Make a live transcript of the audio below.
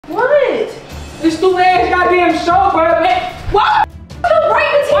What? This stupid ass goddamn show, bro, man. Why you break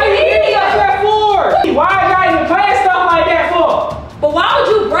the TV? Why you getting up there for? Why y'all even playing stuff like that for? But why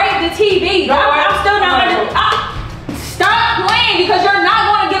would you break the TV? No, I'm still not stop playing because you're not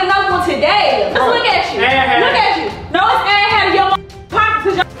going to get another one today. Let's look at you. Look at you. No, it's had in your pocket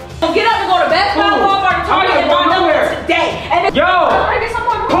because you're get up and go to Best Buy, Walmart, and Target and buy another one today. And then yo,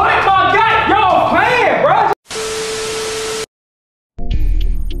 put my guy. Yo, playing, bro.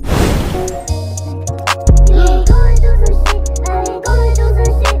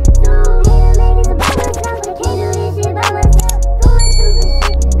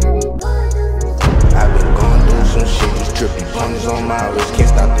 On my wrist, can't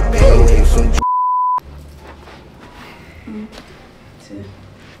stop the pain. Leave some.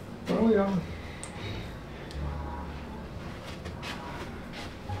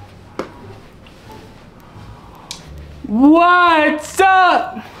 What's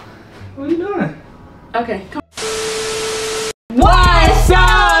up? What are you doing? okay, come. What's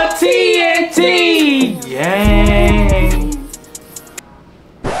up, TNT? Gang.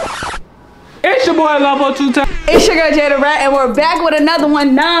 It's your boy Lopo 2 times. It's your girl Jada Rat, and we're back with another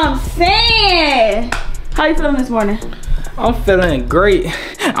one. Know what I'm saying? How you feeling this morning? I'm feeling great.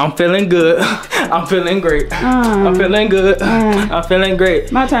 I'm feeling good. I'm feeling great. I'm feeling good. I'm feeling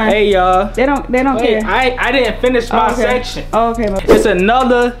great. My turn. Hey y'all. They don't care. I didn't finish my section. Oh, okay. It's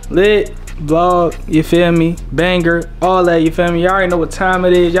another lit vlog, you feel me? Banger, all that, you feel me? Y'all already know what time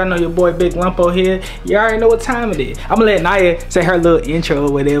it is. Y'all know your boy Big Lumpo here. You already know what time it is. I'm gonna let NYAH say her little intro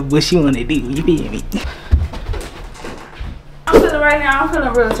or whatever, what she wanna do, you feel me? I'm feeling right now, I'm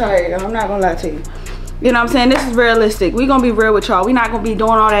feeling real tired, y'all. I'm not gonna lie to you. You know what I'm saying? This is realistic. We gonna be real with y'all. We not gonna be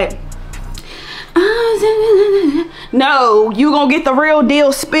doing all that. No, you gonna get the real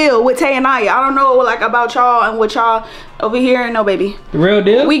deal spill with TEAMNYAH. I don't know like about y'all and what y'all over here. No, baby. The real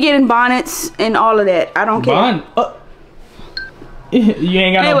deal? We getting bonnets and all of that. I don't care. You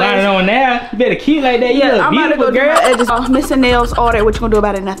ain't got no bonnet on now. You better keep like that. You look I'm beautiful, about to go do my edges, missing nails, all that. What you gonna do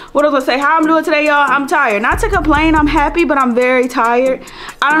about it now? What I was gonna say, how I'm doing today, y'all? I'm tired. Not to complain, I'm happy, but I'm very tired.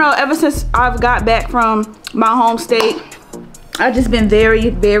 I don't know, ever since I've got back from my home state, I've just been very,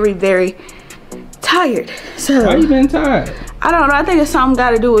 very, very tired. So why you been tired? I don't know. I think it's something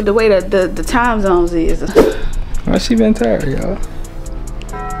got to do with the way that the time zones is. Why she been tired, y'all?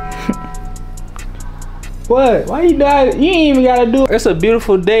 What? Why you died? You ain't even gotta do it. It's a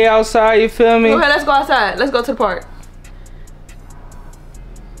beautiful day outside, you feel me? Okay, let's go outside. Let's go to the park.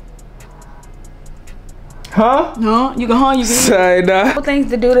 Huh? No, you can you can. Sorry, nah. Couple things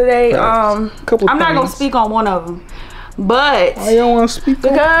to do today. I'm not gonna speak on one of them, but why you don't want to speak?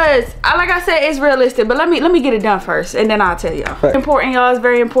 Because like I said, it's realistic. But let me get it done first, and then I'll tell y'all. Right. Important, y'all. It's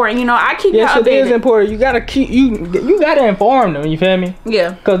very important. You know, I keep y'all updated. Yes, it is important. You gotta keep you gotta inform them. You feel me?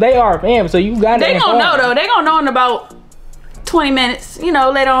 Yeah. Cause they are fam, so you gotta. They gonna know though. They gonna know in about 20 minutes. You know,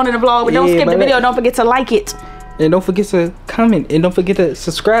 later on in the vlog. But don't skip the video. Don't forget to like it. And don't forget to comment. And don't forget to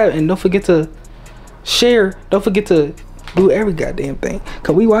subscribe. And don't forget to share. Don't forget to do every goddamn thing.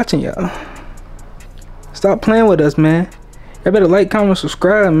 Cause we watching y'all. Stop playing with us, man. Y'all better like, comment,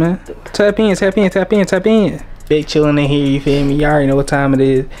 subscribe, man. Tap in, tap in, tap in, tap in. Big chilling in here, you feel me? Y'all already know what time it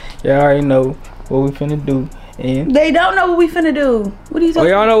is. Y'all already know what we finna do. And they don't know what we finna do. What are you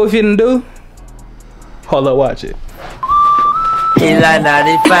talking about? Oh, y'all know what we finna do? Hold up, watch it. It's like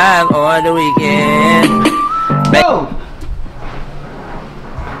 95 on the weekend. Go!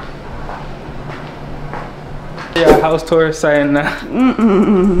 Yeah, house tour saying nah.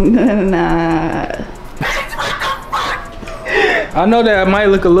 Nah. I know that it might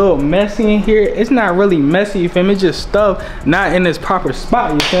look a little messy in here. It's not really messy, you feel me? It's just stuff not in its proper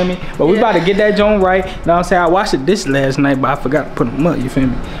spot, you feel me? But we about to get that joint right. You know what I'm saying? I washed the dish last night, but I forgot to put them up, you feel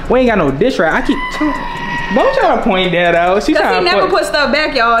me? We ain't got no dish right. I keep don't try to point that out. She trying to never put stuff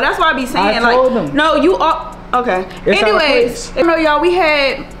back, y'all. That's why I be saying I told them. No, you are okay. Anyways, you know, y'all, we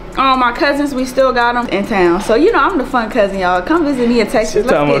had my cousins, we still got them in town. So, you know, I'm the fun cousin, y'all. Come visit me in Texas. She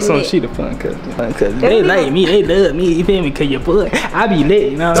talking about something, she the fun cousin. They like me, they love me, you feel me? Cause you're boy. I be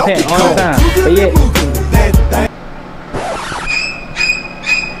lit, you know what I'm saying? All the time. But yeah.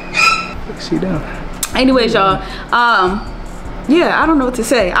 She done. Anyways, y'all, yeah, I don't know what to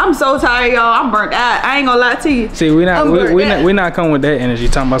say. I'm so tired, y'all. I'm burnt out. I ain't gonna lie to you. See, we not coming with that energy.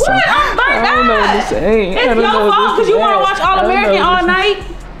 Talking about something. I'm burnt out. I don't know what to say. It's your fault because you want to watch All American all night.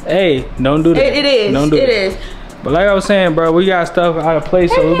 Hey, don't do that. It is. Don't do it that. is. But like I was saying, bro, we got stuff out of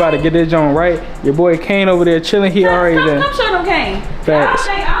place, so we about to get this joint right. Your boy Kane over there chilling. He already there. Come show them Kane. Facts.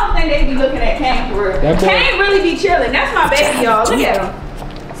 I don't think they be looking at Kane for real. Kane really be chilling. That's my baby, y'all. Look at him.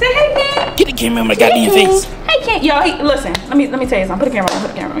 Say hey, Kane. Get the camera in my goddamn face. Hey, can't, y'all. Listen, let me tell you something. Put the camera on.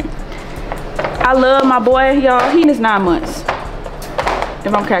 Put the camera on. I love my boy, y'all. He is 9 months.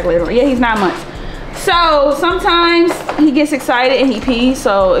 If I'm calculating right, yeah, he's 9 months. So sometimes he gets excited and he pees.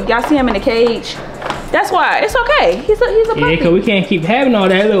 So if y'all see him in the cage, that's why. It's okay. He's a puppy. Yeah, cause we can't keep having all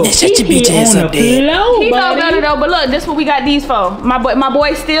that little shut your bitch ass up there. He know better though. But look, this is what we got these for. My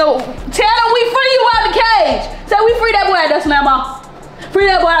boy still. Tell him we free you out the cage. Say we free that boy out there, Slammer. Free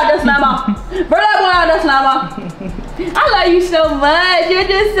that boy out there, Slammer. Bring that boy out there, Slammer. I love you so much. You're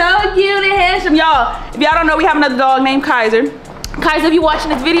just so cute and handsome, y'all. If y'all don't know, we have another dog named 𝗪𝗧. 𝗪𝗧, if you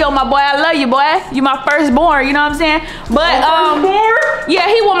watching this video, my boy, I love you, boy. You my firstborn. You know what I'm saying? But yeah,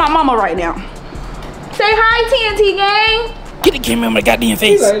 he with my mama right now. Say hi, TNT gang. Get the camera on my goddamn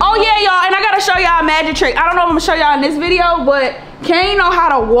face. Oh yeah, y'all, and I gotta show y'all a magic trick. I don't know if I'm gonna show y'all in this video, but Kane know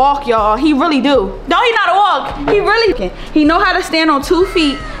how to walk, y'all. He really do. Don't he know how to walk? He really can. He know how to stand on 2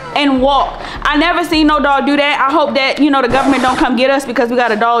 feet and walk. I never seen no dog do that. I hope that, you know, the government don't come get us because we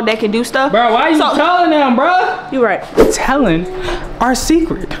got a dog that can do stuff. Bro, why are you telling them, bro? You right. Telling our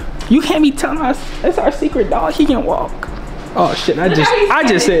secret. You can't be telling us it's our secret dog. He can walk. Oh shit, I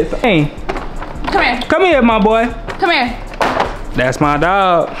just said something. Hey. Come here. Come here, my boy. Come here. That's my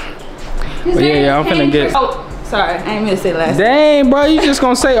dog. But yeah, I'm finna get. Oh, sorry, I ain't mean to say last. Dang, bro, you just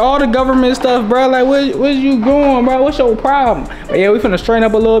gonna say all the government stuff, bro. Like, where you going, bro? What's your problem? But yeah, we finna straighten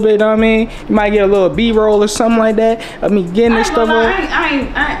up a little bit, you know what I mean? You might get a little B-roll or something like that. I mean, getting this stuff up. I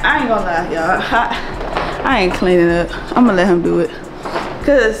ain't gonna lie, y'all. I ain't cleaning up. I'm gonna let him do it.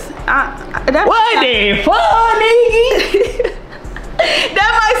 Cause what the fuck, nigga?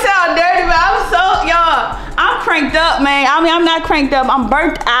 That might sound dirty, but I'm cranked up, man. I mean, I'm not cranked up. I'm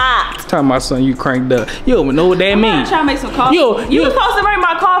burnt out. Talking about something you cranked up. You don't even know what that means. I'm trying to make some coffee. You was supposed to make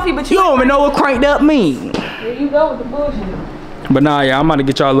my coffee, but you don't even know what cranked up mean. There you go with the bullshit. But nah, yeah, I'm about to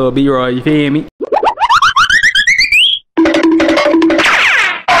get y'all a little B-roll. You feel me?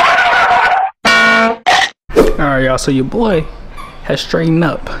 All right, y'all. So your boy has straightened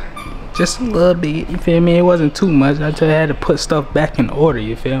up. Just a little bit, you feel me? It wasn't too much. I just had to put stuff back in order,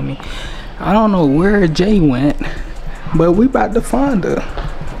 you feel me? I don't know where Jay went, but we about to find her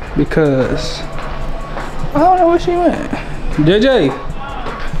because I don't know where she went. JJ,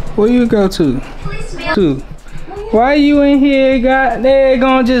 where you go to? Why you in here,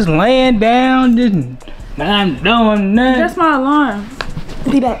 gonna just laying down, just not doing nothing? That's my alarm.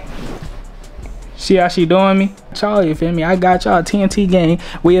 Be back. See how she doing me? Y'all, you feel me? I got y'all, TNT gang.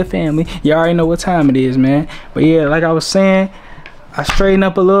 We a family. Y'all already know what time it is, man. But yeah, like I was saying, I straightened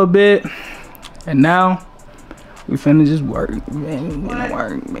up a little bit, and now we finna just work. Man, we finna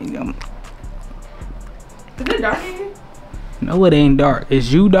work, man. Is it dark in here? No, it ain't dark.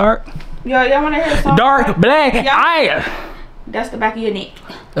 Is you dark? Yo, y'all wanna hear a song? Dark, black, That's the back of your neck.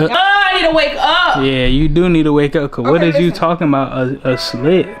 I need to wake up. Yeah, you do need to wake up. Cause what is you talking about? A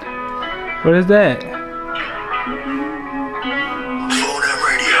slit? What is that?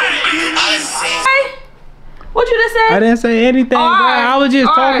 What you just said? I didn't say anything, bro. I was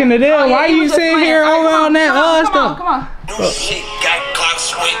just talking to them. Why you sitting here over on that stuff? Come on. New shit, got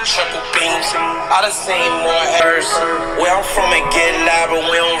clocks with triple beams. I done seen more errors. Where I'm from, it get loud, but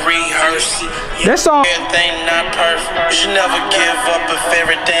we don't rehearse. That song. Everything not perfect. You should never give up if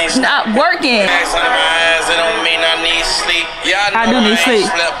everything's not working. Bags under my eyes, it don't mean I need sleep. Yeah, I do need sleep.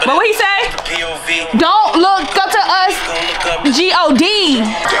 But what he say? POV. Don't look up to us. G-O-D.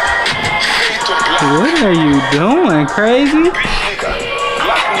 What are you doing, crazy?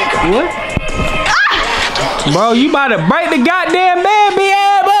 What? Bro, you about to break the goddamn bed,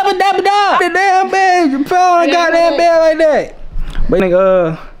 the damn bed. You fell on the goddamn bed like that. But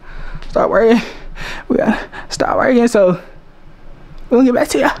nigga, stop working. We gotta stop working, so we're gonna get back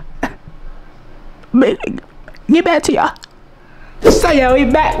to y'all. Get back to y'all. So yeah, we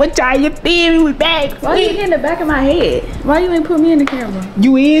back with y'all. You feel me? We back. Why you in the back of my head? Why you ain't put me in the camera?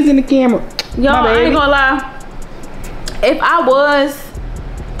 You is in the camera. Y'all, I ain't gonna lie. If I was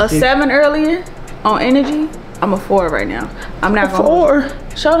a 7 earlier on energy, I'm a 4 right now. I'm not gonna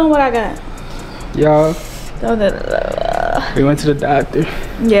 4. Show them what I got. Y'all, we went to the doctor.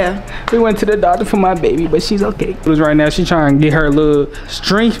 Yeah. We went to the doctor for my baby, but she's okay. Right now, she trying to get her little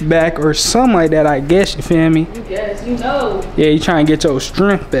strength back or something like that, I guess, you feel me? You guess, you know. Yeah, you trying to get your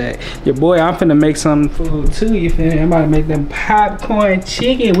strength back. Your boy, I'm finna make some food too, you feel me? I'm about to make them popcorn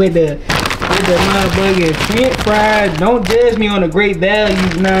chicken with the motherfucking French fries. Don't judge me on the great values,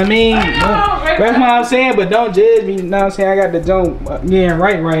 you know what I mean? That's what I'm saying, but don't judge me, you know what I'm saying? I got the jump getting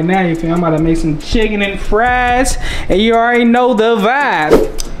right now, you feel me? I'm about to make some chicken and fries, and you already know the vibe.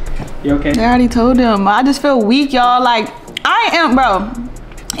 You okay? I already told them. I just feel weak, y'all. Like, I am, bro.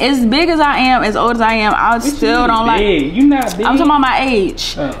 as big as I am, as old as I am, I still don't like. You not big. I'm talking about my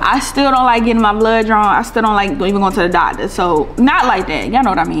age. I still don't like getting my blood drawn. I still don't like even going to the doctor. So not like that. Y'all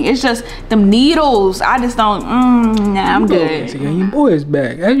know what I mean. It's just them needles. I just don't. Nah, I'm good. Your boy is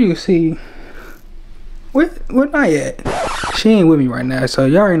back. As you can see, where NYAH? She ain't with me right now, so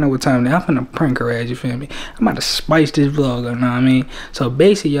y'all already know what time it is. I'm finna prank her ass. You feel me? I'm about to spice this vlog. You know what I mean? So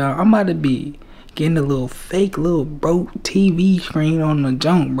basically, y'all, I'm about to be getting a little fake little broke TV screen on the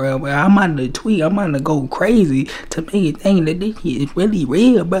junk, bro. But I'm about to tweet. I'm about to go crazy to make it think that this shit is really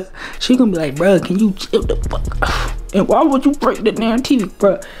real, bro. She gonna be like, bro, can you chill the fuck? And why would you break the damn TV,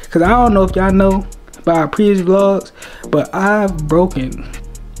 bro? Cause I don't know if y'all know about our previous vlogs, but I've broken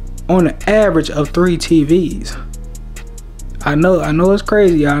on an average of 3 TVs. I know it's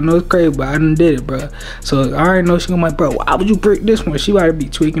crazy, I know it's crazy, but I done did it, bro. So I already know she gonna be like, bro, why would you break this one? She about to be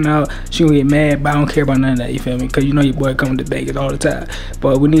tweaking out. She gonna get mad, but I don't care about none of that, you feel me? Cause you know your boy coming to Vegas all the time.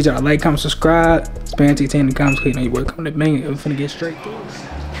 But we need y'all to like, comment, subscribe, spam TT in the comments, cause you know your boy coming to Vegas. I'm finna get straight through this.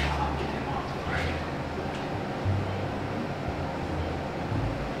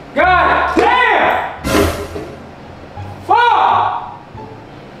 God damn! Fuck!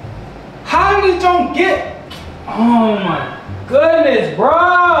 How did you don't get? Oh my goodness, bro!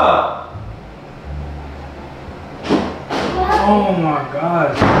 Oh my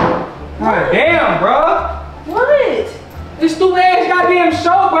gosh. God damn, bro! What? This stupid ass goddamn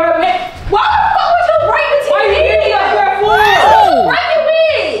show, bro. Man. Why the fuck would you break the TV? Why you did that for? What are you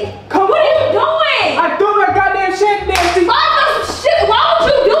with? Come what on. are you doing? I threw my goddamn shit damn TV. Why would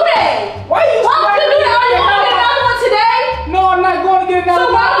you do that? Why you would you do that? Are you going to get another one today? No, I'm not going to get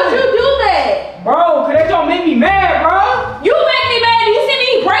another one. So why would you do that? Bro, cause that don't make me mad, bro. You make me mad. Do you see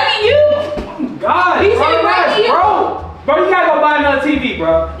me breaking you? Oh God, do you see me breaking you? Bro, you gotta go buy another TV,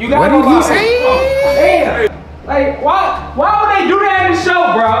 bro. You gotta go buy. What did he say? Oh, damn. Like, why would they do that in the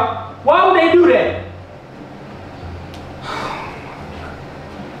show, bro? Why would they do that?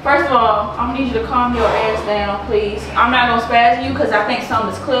 First of all, I'm gonna need you to calm your ass down, please. I'm not gonna spaz you because I think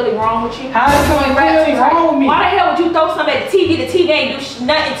something is clearly wrong with you. How is something clearly wrong with me? Why the hell would you throw something at the TV? The TV ain't do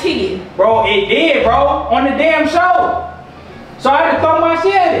nothing to you. Bro, it did, bro. On the damn show. So I had to throw my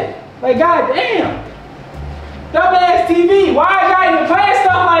shit at it. Like, god damn. Dumbass TV. Why are y'all even playing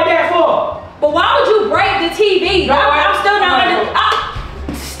stuff like that for? But why would you break the TV? No, I'm still not gonna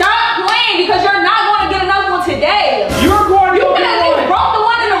stop playing because you're not gonna get another one today. You're going to You could at least broke the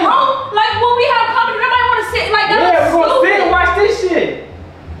one in the room. Like when we have company, nobody wanna sit like that. Yeah, we're gonna sit and watch this shit.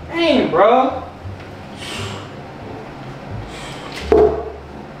 Dang, bro.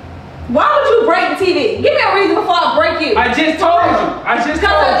 Why would you break the TV? Give me a reason before I break you. I just told you.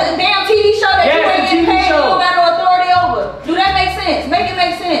 Because of the damn TV show that you ain't getting paid, you don't got no authority over. Do that make sense? Make it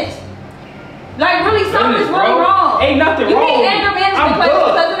make sense. Like really, something's really wrong. Ain't nothing wrong. You need anger management place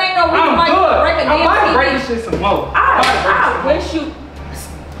because it ain't no reason why you break a damn TV. I'm about to break this shit some more. I wish you.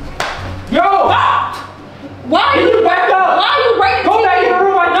 Yo! Why are you back up? Why are you breaking the TV? Go back in the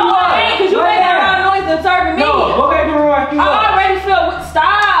room like you No, I ain't, because you made that loud noise disturbing me. No, go back in the room like you I already feel.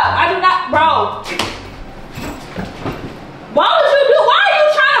 Stop! I do not, bro. Why would you do? Why are you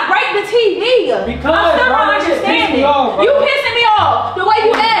trying to break the TV? Because I still don't understand it. You pissing me off. The way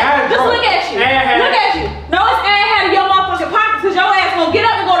you act. Just look at you. Look at you. No, it's had in your motherfucking pockets because your ass gonna get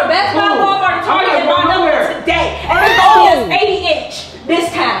up and go to Best Buy, Walmart, and Target and buy another one today. And it's gonna be 80-inch this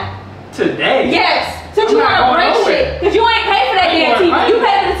time. Today? Yes. Since you wanna break shit, because you ain't pay for that damn TV. You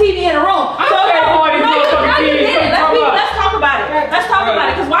pay for the TV in the room. So no, you did it. Let's talk about it. Let's talk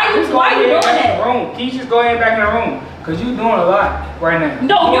about it. Because why you doing that? Can you just go ahead back in the room? Because you're doing a lot right now.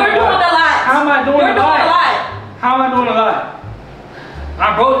 No, you're doing a lot. How am I doing a lot? You're doing a lot. How am I doing a lot?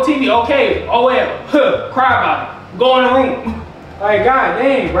 I broke the TV. Okay. Oh well. Cry about it. Go in the room. Like, god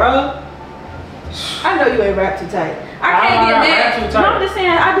dang, bro. I know you ain't rap too tight. I can't get mad. No, I'm just saying,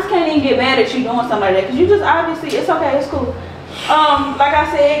 I just can't even get mad at you doing something like that. Because you just obviously, it's okay, it's cool. Like I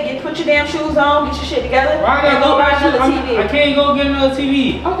said, put your damn shoes on, get your shit together, and go buy another TV. I can't go get another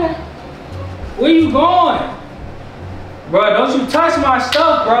TV. Okay. Where you going? Bro, don't you touch my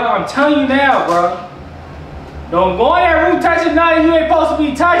stuff, bro. I'm telling you now, bro. Don't go in that room touching nothing you ain't supposed to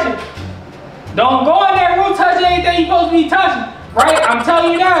be touching. Don't go in that room touching anything you supposed to be touching. Right? I'm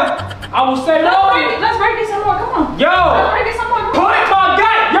telling you now. I will say no. Let's break this some more. Come on. Yo. Let's break this some more. Put my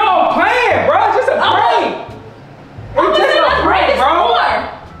gut. Yo, I'm playing, bro. It's just a prank. It's just a prank, bro.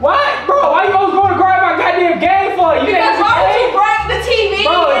 What? Bro, why you always going to grab my goddamn game for? You because why would you break the TV?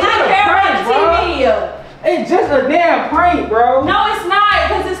 Bro, it's just a prank, bro. It's just a damn prank, bro. No, it's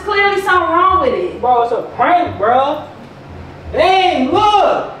not, because there's clearly something wrong with it. Bro, it's a prank, bro. Dang,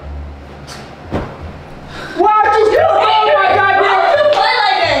 look. Why would you do? Oh my god, why would you play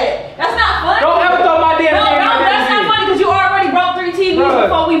like that?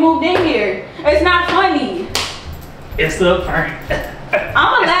 moved in here. It's not funny. It's up, Frank.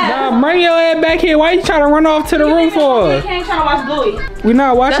 I'ma laugh. Nah, bring your ass back here. Why you trying to run off to the roof for? You can't try to watch Bluey. We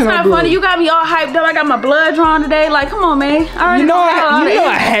not watching. That's not funny. You got me all hyped up. I got my blood drawn today. Like, come on, man. You know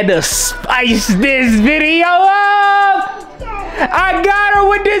I had to spice this video up. I got her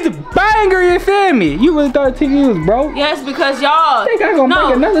with this banger, you feel me? You really thought the TV was broke? Yes, because y'all. Think I gonna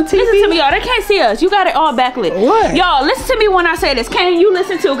make another TV? Listen to me, y'all. They can't see us. You got it all backlit. What? Y'all, listen to me when I say this. Can't you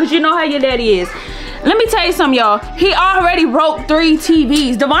listen to it? Because you know how your daddy is. Let me tell you something, y'all. He already broke 3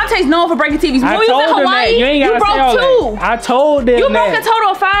 TVs. Devontae's known for breaking TVs. When you was in Hawaii, you broke 2. I told them you broke a total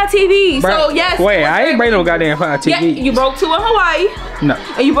of 5 TVs. Bro, so yes. Wait, I ain't break no goddamn 5 TVs. Yeah, you broke 2 in Hawaii. No.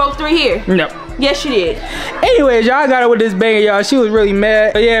 And you broke 3 here. No. Yes, you did. Anyways, y'all got her with this banger, y'all. She was really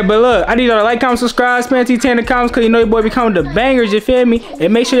mad. But yeah, but look, I need y'all to like, comment, subscribe, spam TT in the comments, because you know your boy be coming to bangers, you feel me?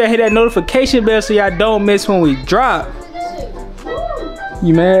 And make sure y'all hit that notification bell so y'all don't miss when we drop.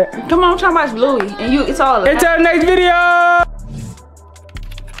 You mad? Come on, I'm trying to watch Bluey. And it's all Until the next video.